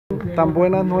tan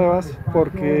buenas nuevas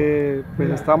porque pues,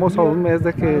 estamos a un mes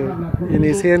de que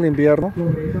inicie el invierno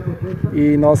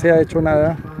y no se ha hecho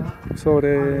nada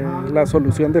sobre la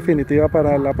solución definitiva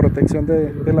para la protección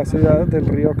de la ciudad del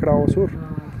río Cravo Sur.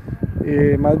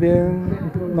 Más bien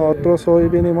nosotros hoy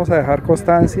vinimos a dejar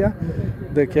constancia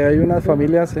de que hay unas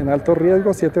familias en alto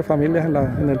riesgo, 7 familias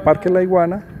en el Parque La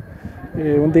Iguana,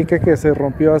 un dique que se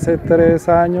rompió hace 3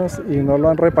 años y no lo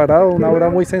han reparado, una obra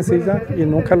muy sencilla y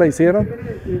nunca la hicieron,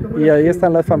 y ahí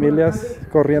están las familias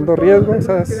corriendo riesgo.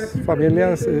 Esas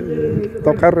familias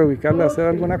toca reubicarlas, hacer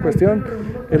alguna cuestión.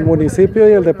 El municipio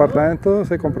y el departamento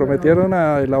se comprometieron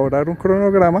a elaborar un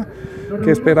cronograma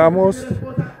que esperamos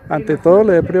ante todo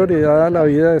le dé prioridad a la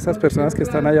vida de esas personas que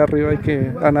están allá arriba y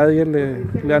que a nadie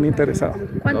le han interesado.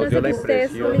 ¿Cuándo hace que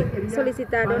ustedes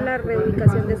solicitaron la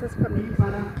reubicación de esas familias?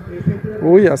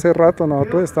 Uy, hace rato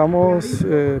nosotros estamos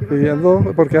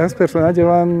pidiendo, porque esas personas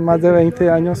llevan más de 20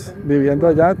 años viviendo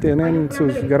allá, tienen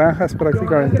sus granjas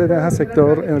prácticamente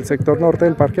en el sector norte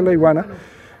del Parque La Iguana,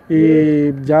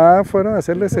 y ya fueron a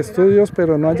hacerles estudios,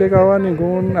 pero no han llegado a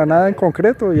nada en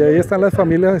concreto, y ahí están las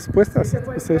familias expuestas.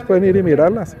 Ustedes pueden ir y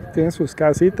mirarlas, tienen sus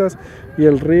casitas y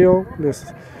el río,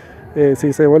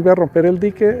 si se vuelve a romper el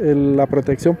dique, la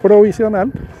protección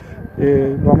provisional,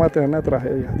 vamos a tener una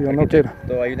tragedia, Dios no quiera.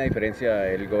 Hay una diferencia,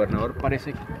 el gobernador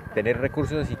parece tener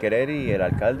recursos y querer y el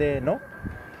alcalde no.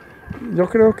 Yo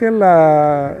creo que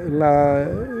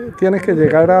tiene que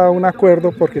llegar a un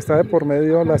acuerdo porque está de por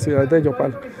medio la ciudad de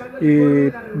Yopal y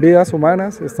vidas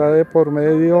humanas, está de por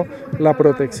medio la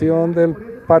protección del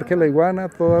Parque La Iguana,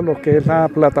 todo lo que es la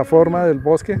plataforma del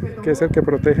bosque, que es el que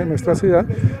protege nuestra ciudad,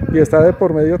 y está de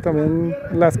por medio también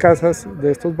las casas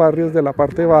de estos barrios de la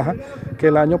parte baja, que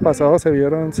el año pasado se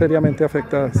vieron seriamente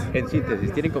afectadas. En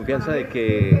síntesis, ¿tienen confianza de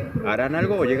que harán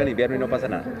algo o llega el invierno y no pasa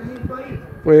nada?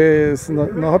 Pues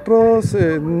nosotros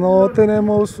no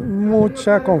tenemos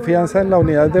mucha confianza en la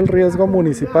unidad del riesgo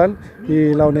municipal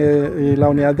y la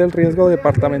unidad del riesgo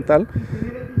departamental,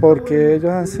 porque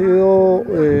ellos han sido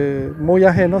muy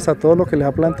ajenos a todo lo que les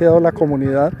ha planteado la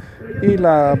comunidad y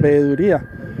la veeduría.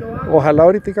 Ojalá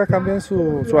ahorita cambien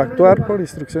su actuar por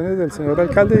instrucciones del señor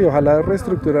alcalde y ojalá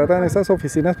reestructuraran esas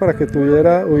oficinas para que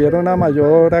hubiera una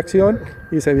mayor acción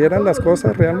y se vieran las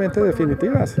cosas realmente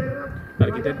definitivas.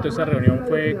 Arquitecto, esta reunión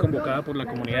fue convocada por la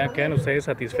comunidad. ¿Quedan ustedes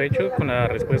satisfechos con la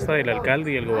respuesta del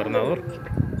alcalde y el gobernador?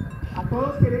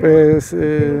 Pues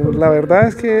la verdad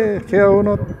es que queda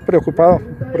uno preocupado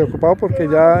porque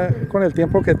ya con el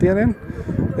tiempo que tienen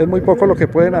es muy poco lo que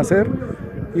pueden hacer,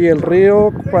 y el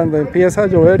río cuando empieza a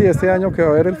llover, y este año que va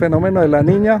a haber el fenómeno de la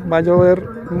Niña, va a llover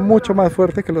mucho más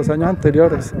fuerte que los años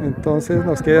anteriores, entonces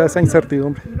nos queda esa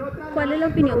incertidumbre. ¿Cuál es la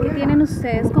opinión que tienen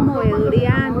ustedes como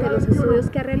veeduría ante los estudios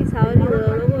que ha realizado el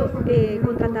hidrólogo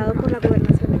contratado por la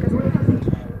gobernación de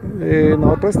Casanare?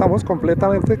 Nosotros estamos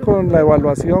completamente con la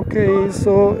evaluación que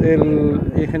hizo el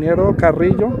ingeniero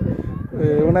Carrillo,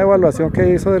 una evaluación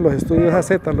que hizo de los estudios AZ.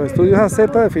 Los estudios AZ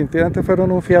definitivamente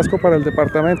fueron un fiasco para el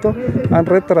departamento, han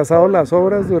retrasado las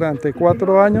obras durante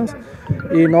 4 años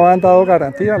y no han dado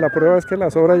garantía. La prueba es que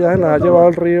las obras ya se las ha llevado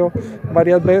el río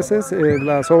varias veces.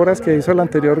 Las obras que hizo el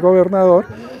anterior gobernador,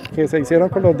 que se hicieron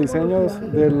con los diseños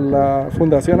de la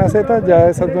Fundación AZ, ya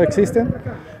esas no existen,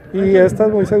 y estas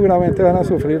muy seguramente van a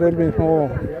sufrir el mismo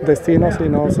destino si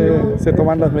no se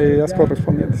toman las medidas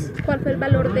correspondientes. ¿Cuál fue el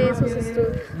valor de esos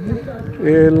estudios?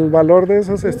 El valor de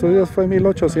esos estudios fue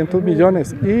 1.800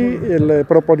 millones y le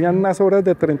proponían unas obras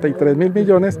de 33.000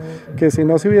 millones que si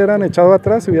no se hubieran echado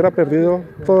atrás se hubiera perdido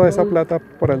toda esa plata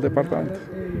por el departamento.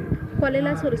 ¿Cuál es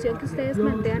la solución que ustedes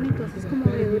plantean entonces como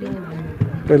veeduría?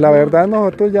 Pues la verdad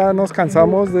nosotros ya nos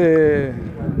cansamos de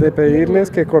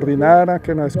pedirles que coordinaran,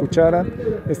 que nos escucharan.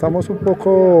 Estamos un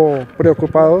poco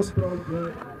preocupados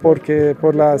porque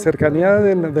por la cercanía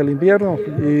del invierno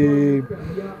y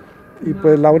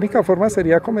pues la única forma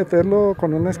sería acometerlo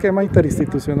con un esquema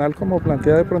interinstitucional como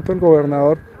plantea de pronto el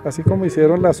gobernador, así como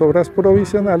hicieron las obras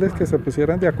provisionales, que se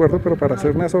pusieran de acuerdo pero para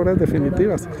hacer unas obras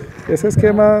definitivas. Ese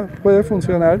esquema puede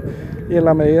funcionar y en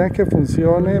la medida en que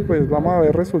funcione pues vamos a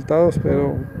ver resultados,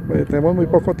 pero tenemos muy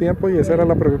poco tiempo y esa era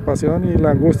la preocupación y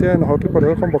la angustia de nosotros, y por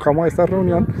eso convocamos a esta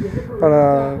reunión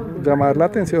para llamar la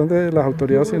atención de las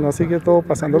autoridades, si no sigue todo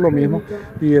pasando lo mismo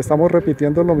y estamos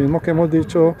repitiendo lo mismo que hemos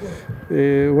dicho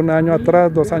 1 año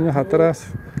atrás, 2 años atrás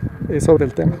sobre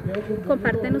el tema.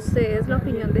 ¿Comparten ustedes la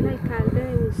opinión del alcalde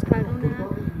de buscar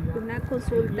una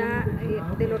consulta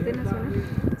del orden nacional?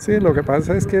 Sí, lo que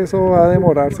pasa es que eso va a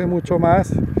demorarse mucho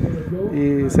más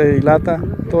y se dilata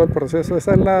todo el proceso.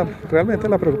 Esa es realmente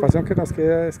la preocupación que nos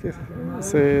queda, es que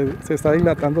se está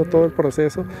dilatando todo el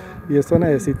proceso y esto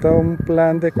necesita un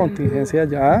plan de contingencia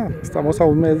ya. Estamos a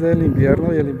un mes del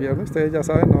invierno y el invierno, ustedes ya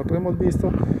saben, nosotros hemos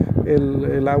visto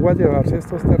el agua llevarse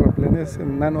estos terraplenes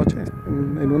en una noche,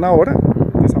 en una hora,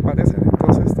 desaparecen.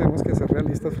 Entonces tenemos que ser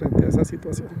realistas frente a esa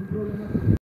situación.